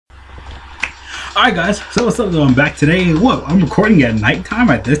Alright guys, so what's up, I'm back today. What, I'm recording at nighttime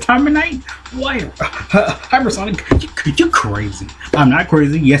at this time of night? Why? HyperSonic, you're crazy. I'm not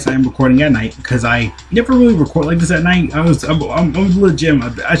crazy. Yes, I am recording at night because I never really record like this at night. I'm legit.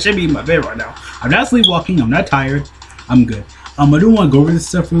 I should be in my bed right now. I'm not sleepwalking, I'm not tired. I'm good. I do want to go over this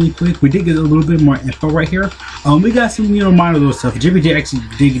stuff really quick. We did get a little bit more info right here. We got some, minor little stuff. JP actually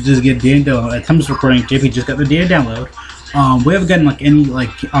did just get the download. At the time of recording, JP just got the data download. We haven't gotten any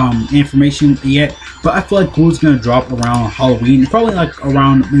information yet, but I feel like Cool's gonna drop around Halloween, probably like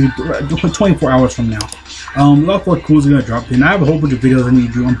around maybe 24 hours from now. I feel like Cool's gonna drop. And I have a whole bunch of videos I need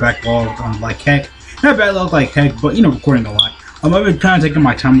to do on backlog like heck. Not backlog like heck, but recording a lot. I've been kind of taking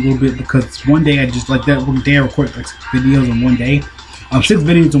my time a little bit because one day I just like that one day I recorded like 6 videos in one day. 6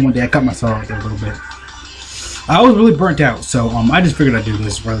 videos in one day. I cut myself out there a little bit. I was really burnt out, so I just figured I'd do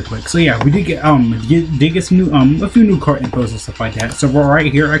this really quick. So yeah, we did get some new a few new cart infos and stuff like that. So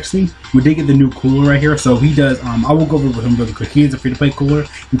right here, actually, we did get the new cooler right here. So he does. I will go over with him really quick. He is a free-to-play cooler.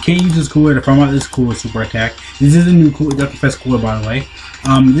 You can't use this cooler to farm out this cooler super attack. This is a new cooler, Dokkan Fest cooler, by the way.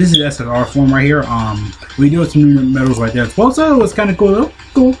 This is STR form right here. We do have some new medals right there as well. So it's kind of cool though.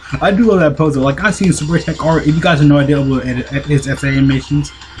 Cool. I do love that pose. Like I see super attack art. If you guys have no idea about his SA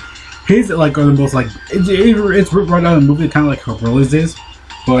animations. His are the most it's ripped right out of the movie, kind of like how Broly's is,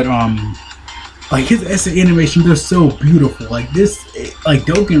 but like his essay animation, they're so beautiful. Like this,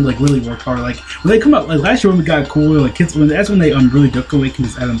 Dokkan really worked hard. Like when they come out, like last year when we got cooler, that's when they really Dokkan Awakened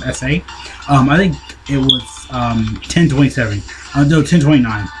his essay. I think it was 10/27, no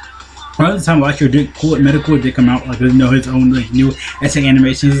 10/29. Around the time last year, Medical did come out, his own new essay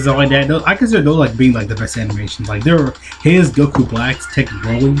animations and stuff like that. I consider those being the best animations. They're his Goku Blacks, Tech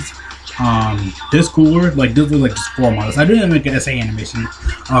Broly's. This cooler, those are just 4 models. I didn't make an essay animation.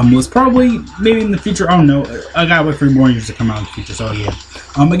 Was probably maybe in the future. I don't know. I gotta wait for more years to come out in the future. So yeah.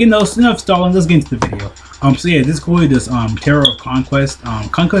 Again, no enough stalling. Let's get into the video. So yeah, this cooler does Terror of Conquest,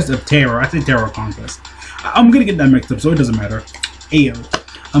 Conquest of Terror. I say Terror of Conquest. I'm gonna get that mixed up, so it doesn't matter. Ayo.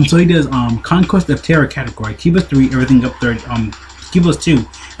 So he does Conquest of Terror category. Key plus 3, everything up 30. Key plus 2,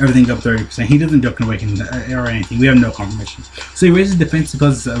 everything up 30%. He doesn't Dokkan Awaken or anything. We have no confirmation. So he raises defense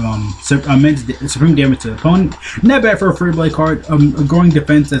because supreme damage to the opponent. Not bad for a free play card. A growing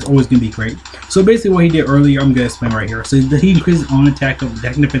defense that's always gonna be great. So basically, what he did earlier, I'm gonna explain right here. So he increases on attack of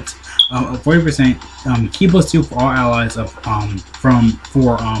defense of 40%. Key plus 2 for all allies of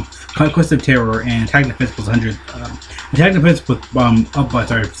for Conquest of Terror, and attack defense plus 100. Attack defense with up by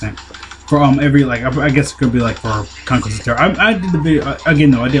 30%. For every I guess it could be for Conquest of Terror. I did the video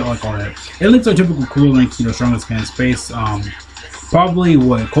again though. I did all that. It links our typical cool links. Strongest scan space. Probably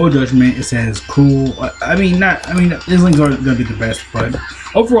what Cold Judgment. It says cool. I mean these links aren't gonna be the best, but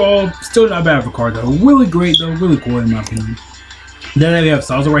overall still not bad of a card though. Really great though. Really cool in my opinion. Then we have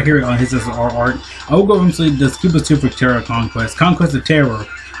Salza right here on his SR art. I will go over him so he does keep us 2 for Terror Conquest. Conquest of Terror.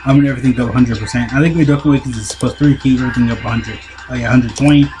 Everything up 100%. I think we Dokkan Awakens is plus 3 key, everything up 100. Oh yeah,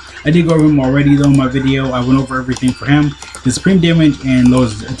 120. I did go over him already though in my video. I went over everything for him. The supreme damage and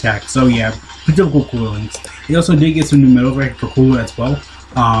lowers attack. So yeah, typical cooler links. He also did get some new medals right for cooler as well.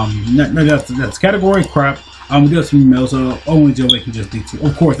 That's category crap. We do have some new medals, so only Joe can just do 2.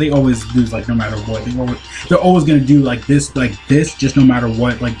 Of course, they always do no matter what. They're always gonna do this, just no matter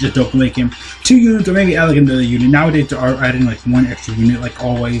what. Just Dokkan Awaken 2 units or maybe add another unit. Nowadays they are adding 1 extra unit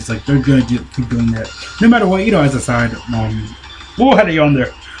always. They're gonna keep doing that no matter what. As a side, what had it on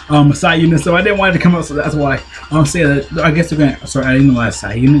there? Side unit, so I didn't want it to come out, so that's why say that I guess they're gonna start adding a lot of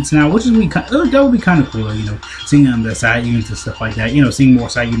side units now, which is that would be kind of cooler, seeing the side units and stuff like that. Seeing more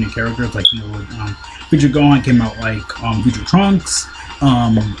side unit characters Future Gohan came out Future Trunks.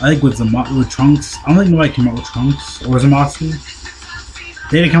 I think with Trunks. I don't think nobody came out with Trunks or Zamasu.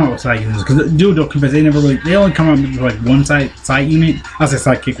 They didn't come out with side units because Dokkan Fest they only come out with 1 side unit. I say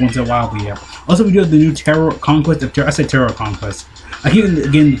sidekick once in a while, but yeah. Also, we do have the new Terror Conquest of Terror. I said Terror Conquest. I keep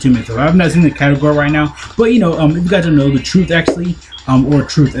getting the 2 minutes. I've not seen the category right now, but if you guys don't know, the Truth actually, or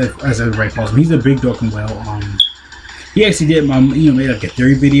Truth as everybody calls him, he's a big Dokkan whale. He actually did made a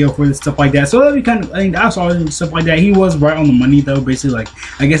theory video for this stuff like that. So that'd be kind of, I saw it and stuff like that. He was right on the money though. Basically,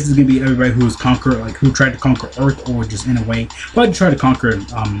 I guess it's gonna be everybody who's who tried to conquer Earth, or just in a way, but tried to conquer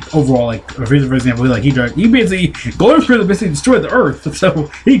overall. For example, he basically going for basically destroyed the Earth. So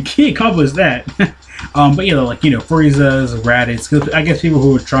he accomplished that. But yeah, Frieza's, Raditz. I guess people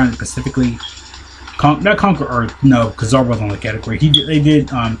who were trying to specifically not conquer Earth, no, because Zarbon's on the category. They did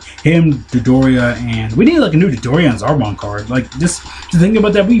him, Dodoria, and we need a new Dodoria and Zarbon card. Just to think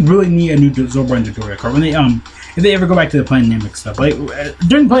about that, we really need a new Zarbon and Dodoria card. When they if they ever go back to the Planetamic stuff,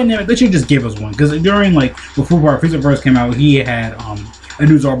 during Planetamic, they should just give us one, because during before Frieza Verse came out, he had a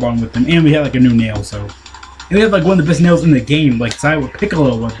new Zarbon with him, and we had like a new nail. So, and we have like one of the best nails in the game, like side with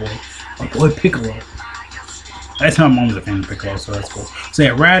Piccolo, my boy Piccolo. That's how my mom was a fan of Piccolo, so that's cool. So yeah,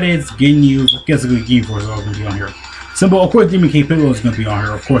 Raditz, Ginyu, I guess Ginyu Force is all gonna be on here. Symbol, of course, Demon King Piccolo is gonna be on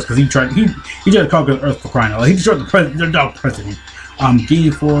here, of course, because he tried to conquer the Earth for crying out loud. He destroyed the dog president.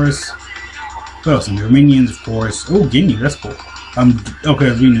 Ginyu Force. What else? Your minions, of course. Oh, Ginyu, that's cool.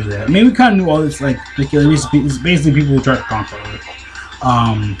 Okay, we knew that. I mean, we kind of knew all this. Like it's basically people who try to conquer Earth.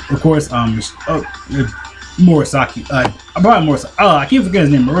 Of course, Murasaki. Probably Murasaki. Oh, I keep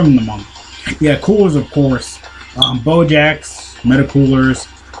forgetting his name. I remember the manga. Yeah, coolers, of course. Bojacks, Metacoolers.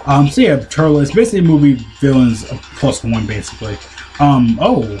 So yeah, Turles. Basically, movie villains +1, basically.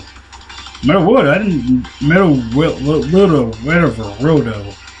 Oh, Metal Wood. I didn't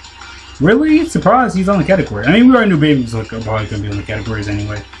Roto. Really? Surprised he's on the category. I mean, we already knew Baby's like probably gonna be on the categories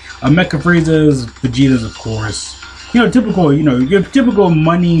anyway. Mecha Frieza's, Vegeta's, of course. You know, typical. You know, your typical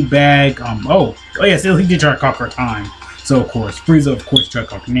money bag. Oh yeah. Still, he did try to conquer time. So of course, Frieza, of course, tried to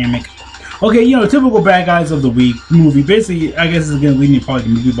conquer Namek. Okay, you know, typical bad guys of the week movie. Basically, I guess it's gonna lead me probably to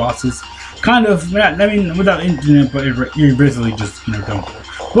movie bosses. Kind of, I mean, without internet, but you're basically just, you know, don't care.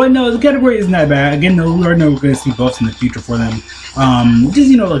 But no, the category isn't that bad. Again, though, we already know we're gonna see buffs in the future for them. Just,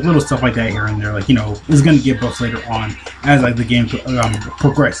 you know, like little stuff like that here and there. Like, you know, it's gonna get buffs later on as like the game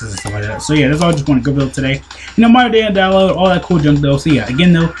progresses and stuff like that. So yeah, that's all I just want to go build today. You know, my day and download, all that cool junk though. So yeah,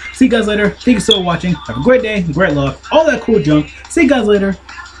 again though, see you guys later. Thank you so much for watching. Have a great day, great luck, all that cool junk. See you guys later.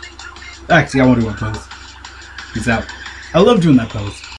 Actually, I want to do one pose. Peace out. I love doing that pose.